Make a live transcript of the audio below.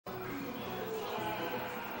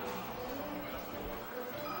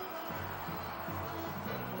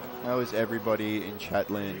How is everybody in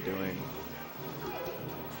Chatland doing?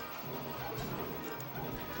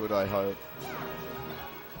 Good, I hope.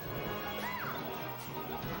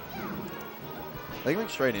 They going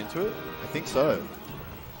straight into it? I think so.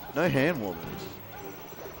 No hand warmers.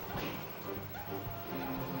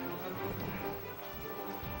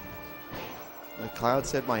 McCloud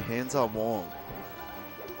said my hands are warm.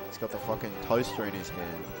 He's got the fucking toaster in his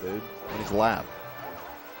hand, dude. On his lap.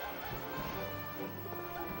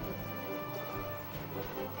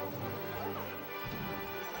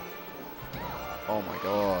 Oh my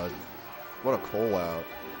god. What a call out.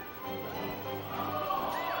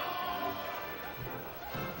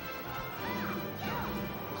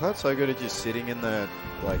 McCloud's so good at just sitting in the,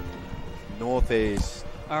 like, northeast.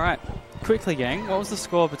 Alright. Quickly, gang. What was the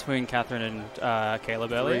score between Katherine and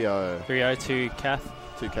Caleb earlier? 3-0. 3-0 to Kath?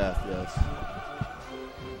 To Kath, yes.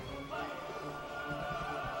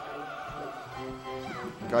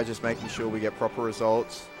 Guy just making sure we get proper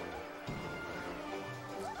results.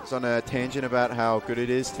 He's on a tangent about how good it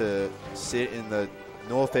is to sit in the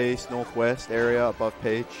northeast, northwest area above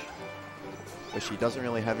Peach, where she doesn't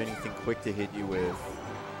really have anything quick to hit you with.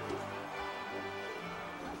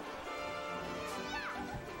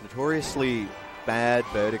 Notoriously bad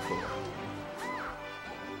vertical.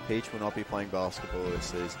 Peach will not be playing basketball this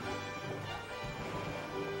season.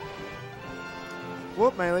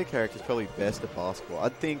 What melee character is probably best at basketball?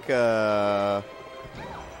 I'd think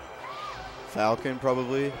Falcon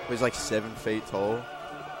probably. He's like 7 feet tall.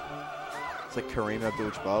 It's like Kareem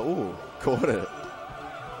Abdul-Jabbar. Ooh, caught it.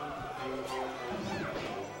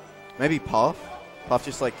 Maybe Puff. Puff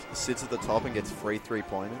just like sits at the top and gets free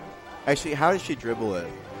 3-pointers. Actually, how does she dribble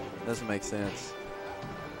it? Doesn't make sense.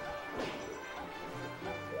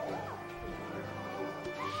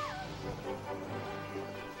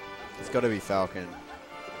 It's got to be Falcon.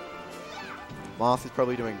 Marth is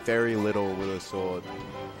probably doing very little with a sword.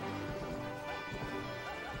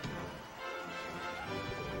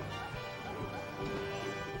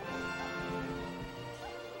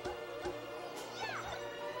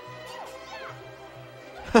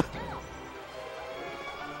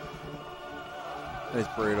 That's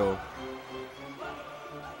brutal.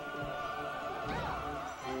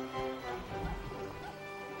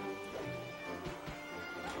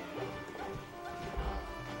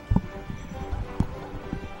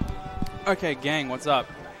 Okay, gang, what's up?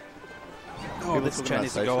 Oh, this chat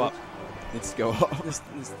needs to go up. Needs to go up. This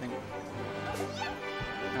thing.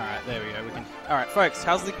 Alright, there we go. We can. Alright, folks,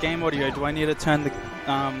 how's the game audio? Do I need to turn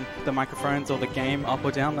the microphones or the game up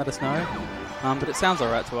or down? Let us know. But it sounds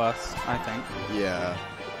alright to us, I think. Yeah.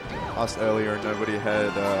 Asked earlier and nobody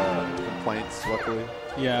had complaints, luckily.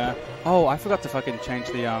 Yeah. Oh, I forgot to fucking change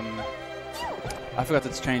the I forgot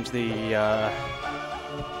to change the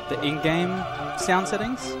in-game sound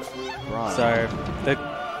settings. Right. So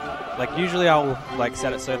usually I'll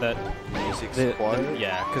set it so that music's quiet.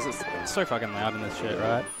 Yeah, because it's so fucking loud in this shit,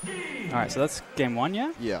 right? All right, so that's game 1,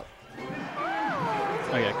 yeah. Yeah.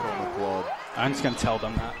 Okay, cool. McCloud. I'm just gonna tell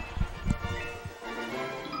them that.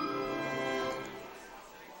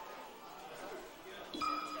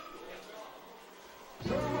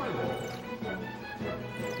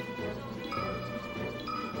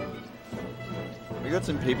 We got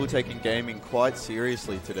some people taking gaming quite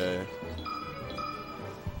seriously today.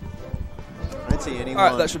 I don't see anyone.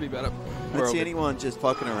 Alright, that should be better. I don't see anyone just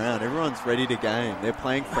fucking around. Everyone's ready to game. They're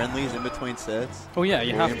playing friendlies in between sets. Oh yeah,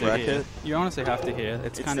 you have to bracket. hear. You honestly have to hear.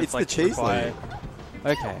 It's kind of it's like the cheese required.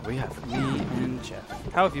 Okay, we have me and Jeff.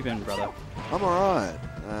 How have you been, brother? I'm alright.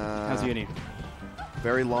 How's uni?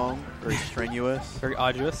 Very long, very strenuous. Very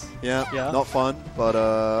arduous. Yeah, Yeah. not fun, but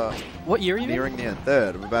What year are you in? nearing the end.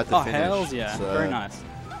 Third. I'm about to Oh, finish. hells yeah. So, Very nice.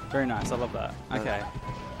 Very nice. I love that. Okay.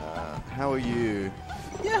 how are you?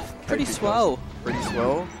 Yeah, pretty swell. Pretty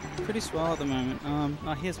swell? Pretty swell at the moment.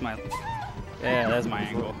 Oh, here's my... Yeah, there's my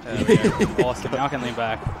angle. There we go. Awesome. Now I can lean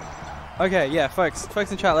back. Okay, yeah, folks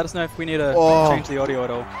in chat, let us know if we need to change the audio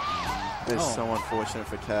at all. It's so unfortunate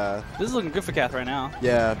for Kath. This is looking good for Kath right now.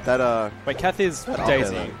 Yeah, that Wait, Kath is that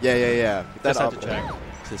Daisy. Yeah. That Just had up to check.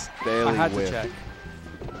 just barely I had whipped. to check.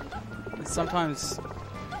 Sometimes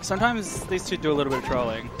these two do a little bit of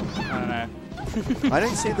trolling. I don't know. I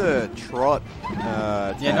didn't see the trot.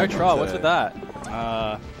 Yeah, no trot. What's with that?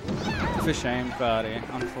 It's a shame, buddy.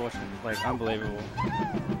 Unfortunate. Like, unbelievable.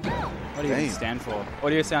 What do you even stand for?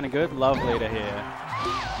 Audio sounding good? Lovely to hear.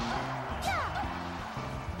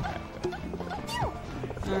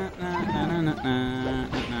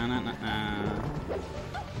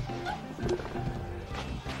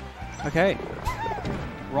 Okay.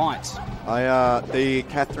 Right. The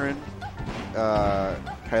Katherine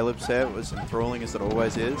Caleb's set was enthralling as it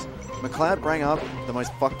always is. McCloud bring up the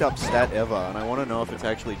most fucked up stat ever, and I want to know if it's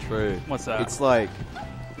actually true. What's that? It's like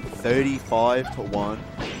 35-1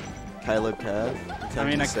 Caleb Cav. I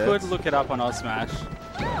mean, I could look it up on Smash.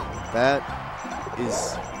 That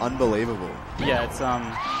is unbelievable. Yeah, it's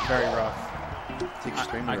very rough. It's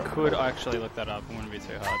extremely rough. I could actually look that up. It wouldn't be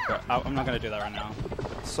too hard, but I'm not going to do that right now.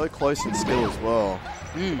 So close in skill as well.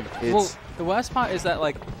 Well, the worst part is that,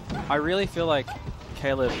 like, I really feel like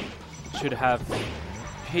Caleb should have...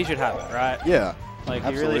 He should have it, right? Yeah, like,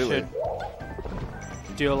 absolutely. He really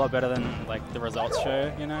should do a lot better than, like, the results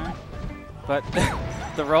show, you know? But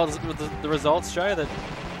the results show that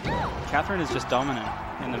Katherine is just dominant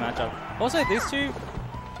in the matchup. Also, these two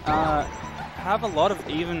have a lot of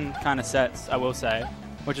even kind of sets, I will say,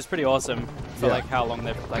 which is pretty awesome for like how long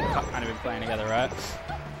they've like kind of been playing together, right?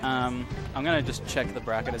 I'm gonna just check the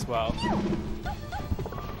bracket as well.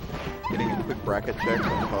 Getting a quick bracket check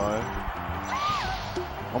from Kai.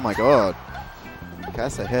 Oh my god,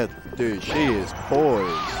 Cass ahead, dude. She is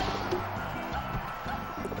poised.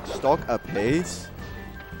 Stock apiece.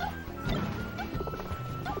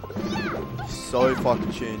 So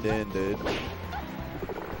fucking tuned in, dude.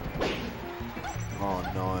 Oh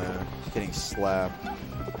no, she's getting slapped.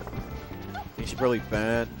 I think she probably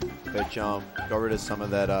burnt her jump, got rid of some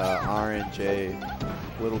of that RNG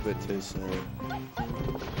a little bit too soon.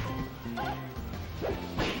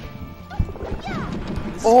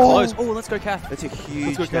 Close. Oh, let's go, Kath. That's a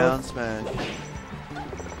huge down smash.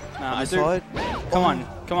 Nah, On the side? Come on,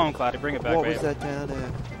 McCloud, bring it back. What was that down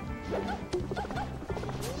there?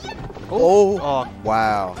 Oh,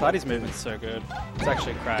 wow. Cloudy's movement's so good. It's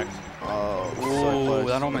actually cracked. Oh, so close.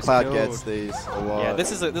 That almost McCloud killed. gets these a lot. Yeah,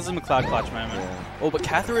 this is a McCloud clutch moment. Yeah. Oh, but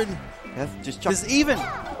Katherine, Just jump. this is even.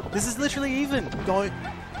 This is literally even. Don't.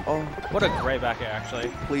 Oh, what a great back air, actually.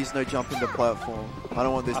 please no jump into platform. I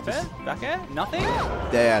don't want this Up to. air? Back air? Nothing?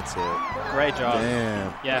 That's it. Great job.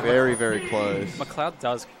 Damn. Yeah. Very, very close. McCloud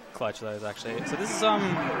does clutch those, actually. So this is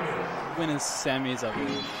winners semis, I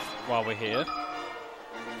believe, while we're here.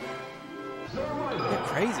 Yeah,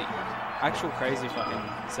 crazy. Actual crazy fucking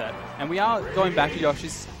set. And we are going back to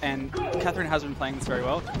Yoshi's, and Katherine has been playing this very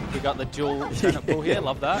well. We got the dual turnip pull here,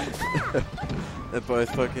 love that. They're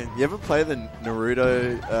both fucking... You ever play the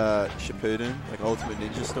Naruto Shippuden, like Ultimate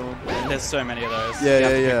Ninja Storm? There's so many of those.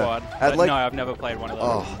 Yeah. Like, no, I've never played one of those.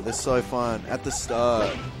 Oh, they're so fun. At the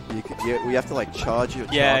start, we have to like charge your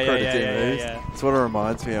chakra to do moves. Yeah. That's what it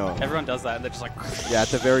reminds me of. Everyone does that, and they're just like... Yeah, at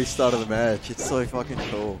the very start of the match. It's so fucking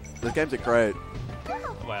cool. The games are great.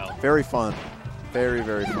 Wow. Very fun. Very,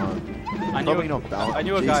 very fun. I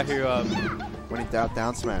knew a guy who... when he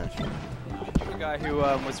down smash. A guy who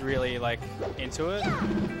was really like into it.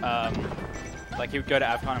 Like he would go to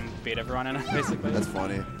AFCON and beat everyone in it, basically. That's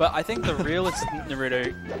funny. But I think the realest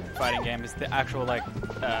Naruto fighting game is the actual like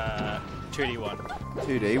 2D one.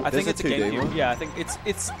 2D? I think it's a 2D one? Yeah, I think it's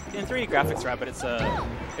in 3D graphics, right? But it's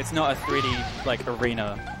not a 3D like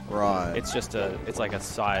arena. Right. It's just it's like a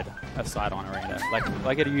side-on arena,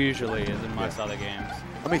 like it usually is in most other games.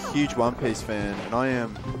 I'm a huge One Piece fan,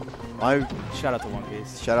 and Shout out to One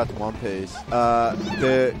Piece. Shout out to One Piece.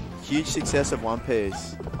 The huge success of One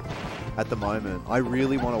Piece at the moment. I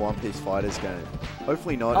really want a One Piece Fighters game.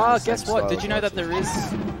 Hopefully not. Oh, guess what? Did you know that there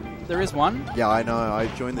is one? Yeah, I know. I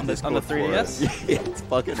joined the Discord on the 3DS. Yeah, it's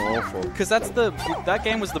fucking awful. Because that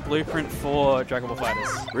game was the blueprint for Dragon Ball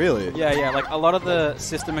FighterZ. Really? Yeah. Like a lot of the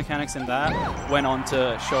system mechanics in that went on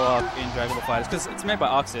to show up in Dragon Ball FighterZ because it's made by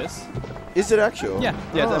Arxis. Is it actual? Yeah.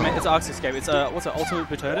 Oh. It's an Arxis game. It's what's it? Ultimate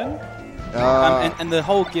Butoden? And the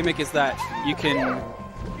whole gimmick is that you can.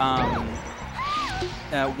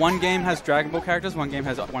 One game has Dragon Ball characters, one game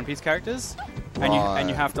has One Piece characters, and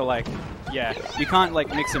you have to like, you can't like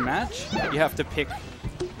mix and match. You have to pick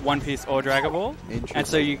One Piece or Dragon Ball, and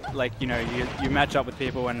so you like you match up with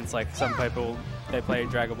people, and it's like some people they play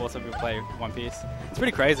Dragon Ball, some people play One Piece. It's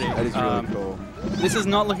pretty crazy. That is really cool. This is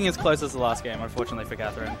not looking as close as the last game, unfortunately for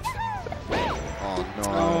Katherine. Oh no.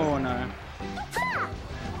 Oh no.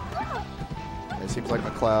 It seems like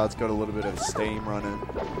McCloud's got a little bit of steam running.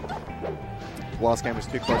 Last game was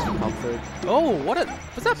too close for comfort. Oh,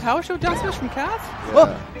 was that power shield down smash from Kath? Yeah.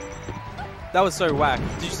 Oh, that was so whack.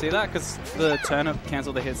 Did you see that? Because the turnip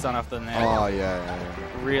cancelled the hit stun after the net. Oh, yeah.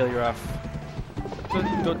 Really rough.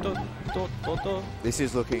 This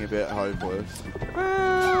is looking a bit hopeless.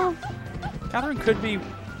 Well, Katherine could be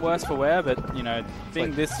worse for wear, but, being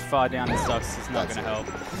like, this far down in stocks is not going to help.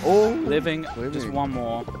 Oh, Living, just one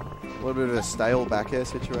more. A little bit of a stale back air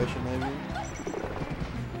situation, maybe.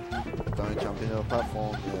 Don't jump into a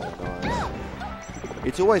platform. Yeah, nice.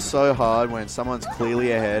 It's always so hard when someone's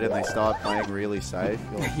clearly ahead and they start playing really safe.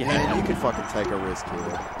 You're like, Yeah. man, you could fucking take a risk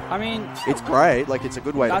here. I mean, It's great. Like, it's a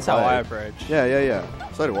good way to play. that's how I approach. Yeah.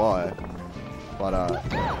 So do I. But,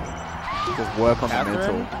 just work on the Katherine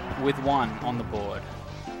mental. with 1 on the board.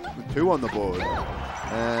 With 2 on the board.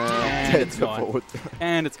 And dead it's to the gone. board.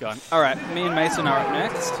 And it's gone. All right, me and Mason are up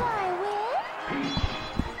next.